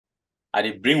I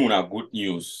dey bring una good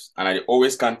news and I dey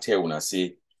always can tell una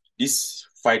say this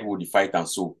fight will the fight and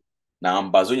so. Now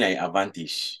Ambazonian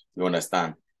advantage. You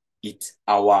understand? It's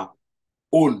our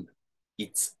own.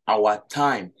 It's our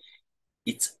time.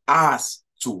 It's ours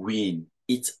to win.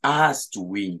 It's ours to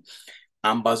win.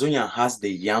 Ambazonian has the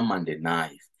yam and the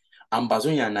knife.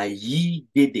 Ambazonian na ye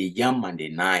did the yam and the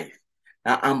knife.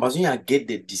 Now Ambazonian get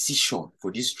the decision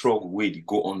for this struggle where they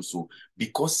go on so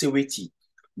because say wait,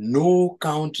 no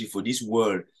country for this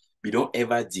world we don't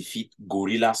ever defeat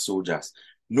guerrilla soldiers.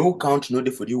 No country no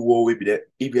dey for the war where be there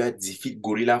if you defeat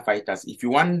guerrilla fighters. If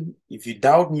you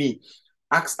doubt me,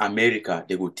 ask America,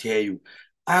 they go tell you.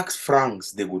 Ask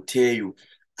France, they go tell you.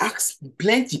 Ask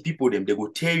plenty people them, they go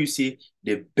tell you say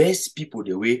the best people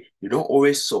the way they don't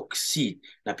always succeed.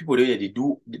 Now people the way they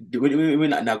do the way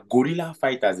na guerrilla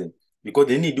fighters them because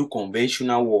they need to do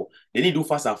conventional war. They need to do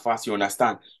fast and fast, you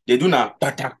understand? They do na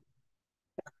tata.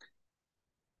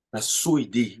 That's so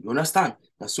it is. You understand?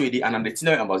 That's so it is. And I'm the thing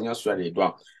that Ambazonian Australia they do.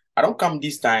 I don't come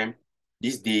this time,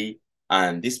 this day,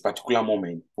 and this particular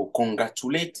moment for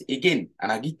congratulate again.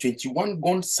 And I give 21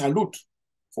 gun salute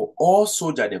for all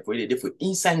soldiers there for they for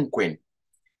inside nkwen.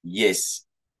 Yes.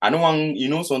 I know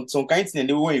one, some kind of thing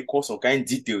they want you call some kind of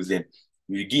details then.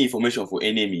 You give information for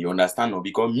enemy, you understand? No?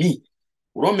 Because me,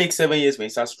 we don't make 7 years for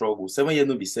inside struggle. 7 years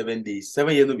no be 7 days,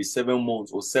 7 years no be 7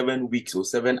 months or 7 weeks or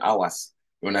 7 hours.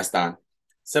 You understand?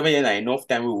 7 years are enough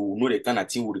time we will know the kind of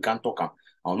thing we can talk am.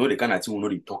 I know the kind of thing we know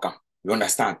the talk am. You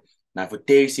understand? Now if we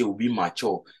tell you say we'll be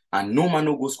mature and no man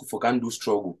no go school for can do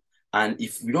struggle. And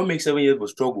if we don't make 7 years for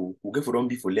struggle, we'll get for don't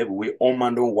be for level where all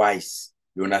man don't wise.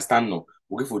 You understand no?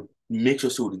 We'll get for make sure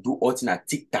so we do all thing at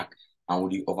tic-tac and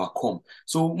we overcome.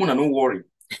 So Muna no worry.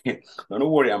 No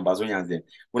worry Ambazonians then.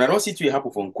 When I don't see to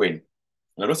happen from Nkwen.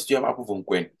 When I don't see to happen from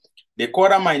Nkwen. The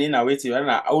quarter mine in a way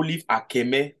to olive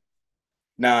akeme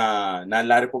na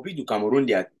La République du Cameroon,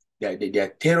 their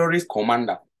terrorist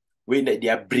commander, when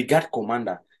their brigade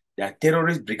commander, their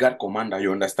terrorist brigade commander,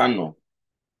 you understand no?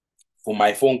 For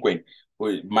my phone Queen,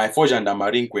 my four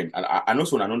gendarmerie Queen, and I know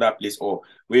so another place or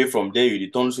where from there you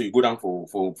return, so you go down for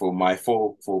my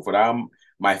four for that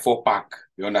my four park.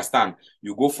 You understand?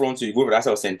 You go front, so you go for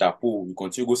that center pool, you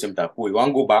continue go center pool. You want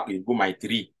to go back, you go my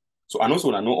three. So I know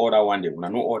so I know other one them, I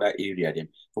know other area them.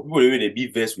 For people where they be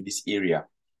versed with this area,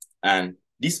 and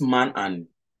this man and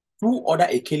two other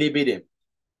ekelebe them,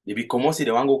 they be come say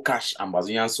they want go catch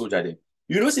Ambazonian soldier them.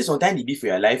 You know, say sometimes they be for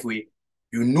your life way,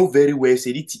 you know very well,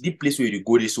 say the place where you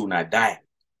go this so now die.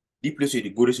 The place where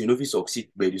you go this so you know if you succeed,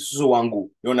 but you so want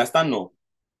go. You understand no?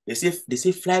 They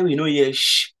say fly we you know yeah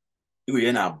shh. You will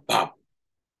hear na bam.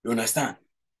 You understand?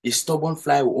 A stubborn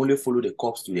fly will only follow the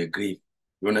corpse to the grave.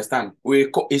 You understand?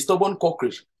 A stubborn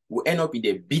cockroach will end up in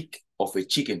the beak of a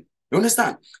chicken. You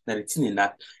understand? Now the thing in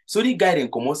that. So the guy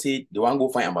then come out say they want to go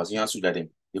find Ambazonian soldier them.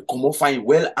 They come out find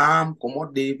well armed, come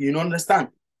out they you know understand.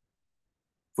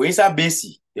 For inside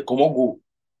base, they come out go.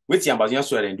 Wait the Ambazonian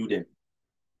soldier and do them.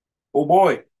 Oh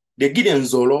boy, they give them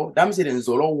Zolo. That means the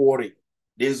Zolo worry.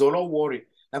 The Zolo worry.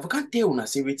 Now if I can't tell una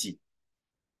say wait.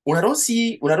 When I don't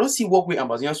see work with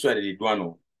Ambazonian soldier they do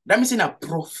no. That means in a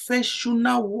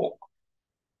professional work.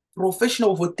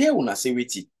 Professional for tell una say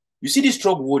wait. You see this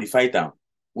struggle with the fighter.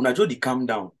 Una just calm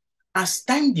down. As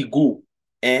time dey go,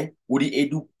 we dey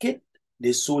educate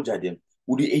the soldier them.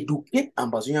 We dey educate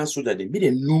Ambazonian soldier them. Make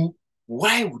them know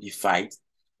why we dey fight.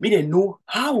 Make them know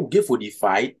how we get for the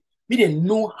fight. Make them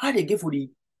know how they get for the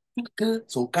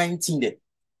some kind thing there.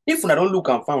 If una don't look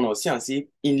and find or see and say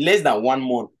in less than 1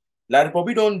 month, La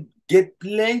Republic don't get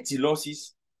plenty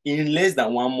losses in less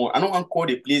than 1 month. I don't want to call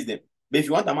the place them. But if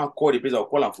you want to call the place, I'll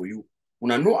call them for you.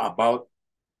 Una know about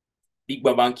Big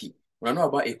Babanki. Una know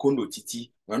about Ekondo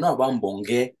Titi. Una know about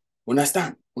Mbonge.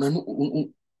 Understand?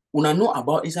 Una know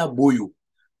about Isa Boyo.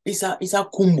 Isa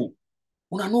Kumbu.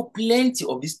 Una know plenty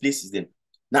of these places then.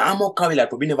 Now Amo Kawi like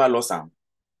probably never lost them.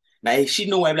 Now she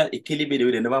know why like ekelebe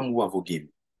they never move on for game.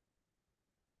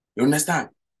 You understand?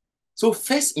 So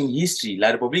first in history, La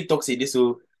Republic talks say this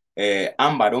so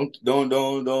Amba don't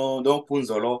put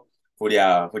Zolo for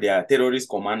their terrorist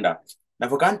commander. Now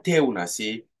if I can't tell una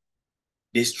say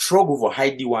they struggle for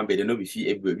hide the one, but they not be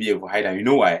able to hide them. You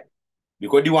know why?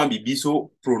 Because the one be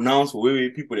so pronounced for where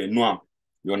people they know. Am.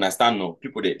 You understand no?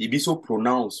 People they be so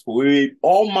pronounced for where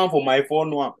all man for my four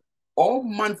know. Am. All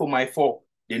man for my four.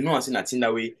 They know and say that in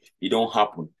that way it don't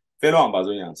happen. Fellow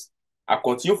Ambazonians, I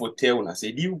continue for tell and I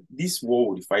say this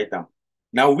war will fight them.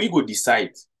 Now we go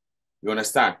decide. You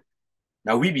understand?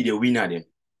 Now we be the winner then.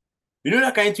 You know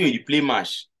that kind of thing when you play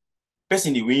match,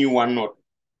 person they win you one not.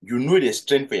 You know the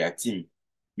strength for your team.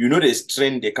 You know the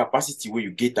strength, the capacity where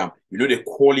you get them. You know the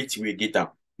quality where you get them.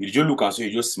 You just look and so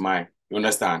you just smile. You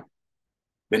understand?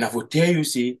 But I will tell you,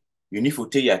 say, you need to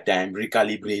take your time,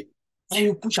 recalibrate, and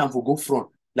you push and for go front.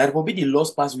 Like probably the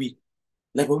lost past week.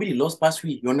 Like probably the lost past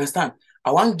week. You understand?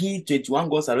 I want to give 21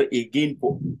 goals again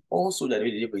for also that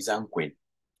they did for nkwen.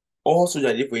 Also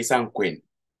that they did for nkwen.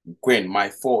 Nkwen, my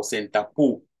 4, center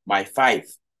pole, my 5.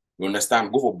 You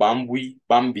understand? Go for Bambui,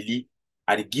 Bambili.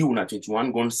 I give una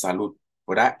 21 gun salute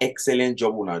for that excellent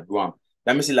job una do.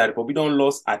 That means like probably don't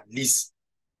lose at least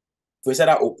for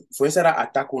instead that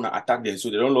attack una attack them,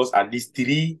 so they don't lose at least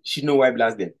 3 Shino white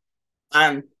blast them.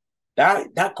 And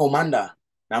that commander,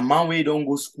 that man where don't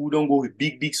go school, don't go with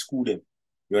big school them.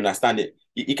 You understand it?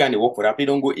 He can work for that. They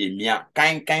don't go a mia.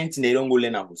 Kind thing they don't go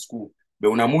learn for school. But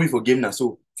when I move for game now,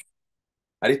 so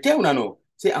I tell una no,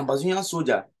 say Ambazonian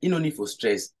soldier, he no need for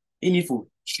stress. He need for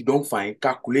she don't find,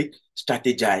 calculate,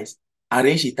 strategize,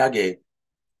 arrange a target.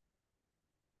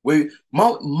 Where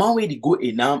man where they go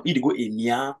a nam, he go a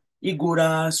mia. He go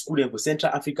to school them for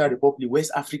Central Africa Republic,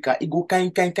 West Africa. He go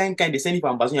kind. They send him for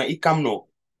Ambazonian. He come no.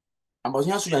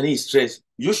 Ambazonian soldier need stress.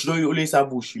 You should know you always have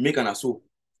bush. You make an assault.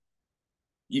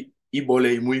 He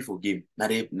move for game. Now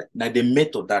the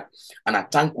method that, and I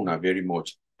thank una very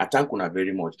much.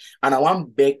 And I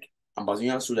want back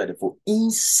Ambazonian soldier for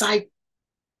inside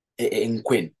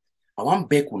nkwen. I want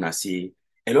back una say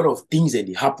a lot of things that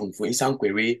they happen for inside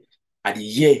nkwen at the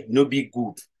year no be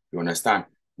good. You understand?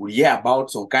 We hear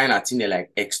about some kind of thing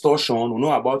like extortion. We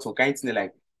know about some kind of thing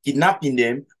like kidnapping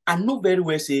them. And know very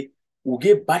well say we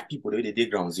get bad people that they did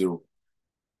ground zero.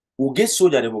 We get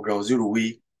soldier that will ground zero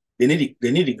way. They need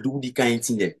to do the kind of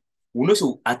thing there. We know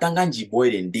so Atanganji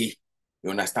boy then day. You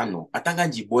understand no?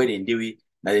 Atanganji boy then day way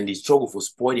that then they struggle for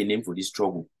spoil the name for this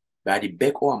struggle. But at the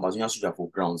back all Ambazonian soldier for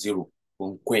ground zero.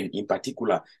 From Nkwen in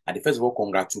particular. At the first of all,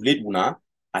 congratulate una.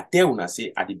 I tell una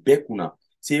say at the back una.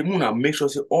 Say una make sure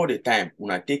say all the time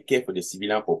una take care for the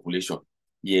civilian population.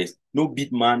 Yes. No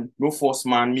beat man, no force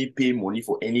man, me pay money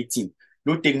for anything.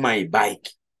 No take my bike.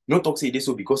 No talk say this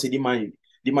so because say the man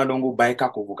don't go buy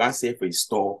car for can sell for a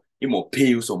store. He must pay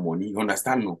you some money. You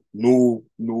understand? No.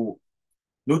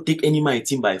 No take any my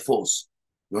team by force.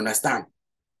 You understand?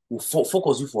 We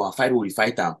focus you for a fight, we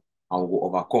fight them and we will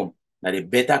overcome. Now the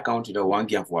better country that one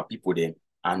game for our people then,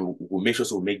 and we will make sure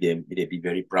so we make them they be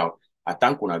very proud. I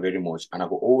thank una very much, and I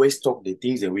will always talk the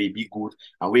things that will be good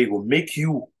and where it will make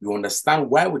you understand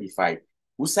why would they fight,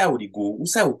 whose side would it go,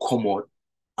 whose side will come out,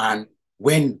 and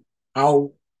when,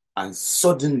 how, and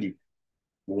suddenly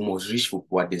we must reach for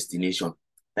our destination.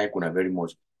 Thank you very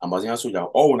much. Ambazonian soldier,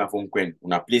 all una from Nkwen,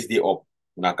 una place day up,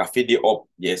 una cafe day up.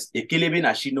 Yes. Ekelebe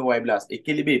na Shino white blast.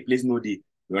 Ekelebe a place no day.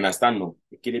 You understand no?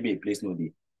 Ekelebe a place no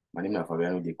day. My name is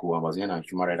Fabiano Deco, Ambazonian and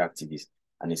human rights activist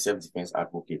and a self-defense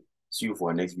advocate. See you for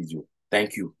our next video.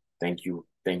 Thank you.